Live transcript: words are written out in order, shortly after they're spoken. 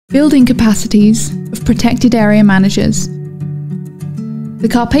Building capacities of protected area managers. The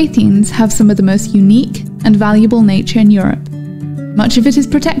Carpathians have some of the most unique and valuable nature in Europe. Much of it is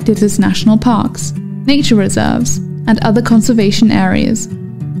protected as national parks, nature reserves, and other conservation areas.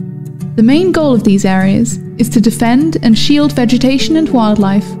 The main goal of these areas is to defend and shield vegetation and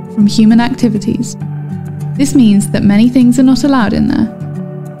wildlife from human activities. This means that many things are not allowed in there.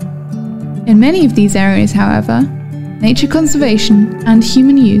 In many of these areas, however, nature conservation and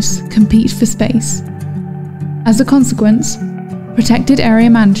human use compete for space. As a consequence, protected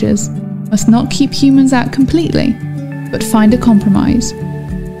area managers must not keep humans out completely, but find a compromise.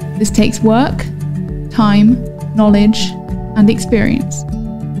 This takes work, time, knowledge, and experience.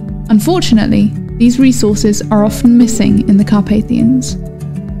 Unfortunately, these resources are often missing in the Carpathians.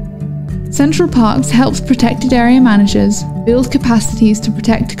 Centralparks helps protected area managers build capacities to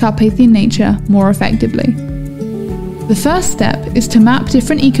protect Carpathian nature more effectively. The first step is to map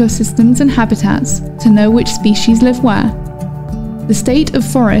different ecosystems and habitats to know which species live where. The state of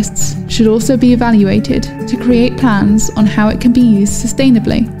forests should also be evaluated to create plans on how it can be used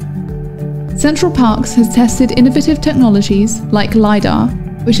sustainably. Centralparks has tested innovative technologies like LiDAR,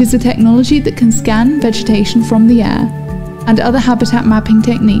 which is a technology that can scan vegetation from the air, and other habitat mapping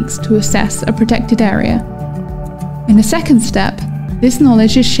techniques to assess a protected area. In a second step, this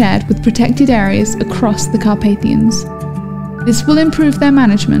knowledge is shared with protected areas across the Carpathians. This will improve their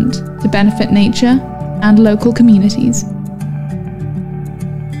management to benefit nature and local communities.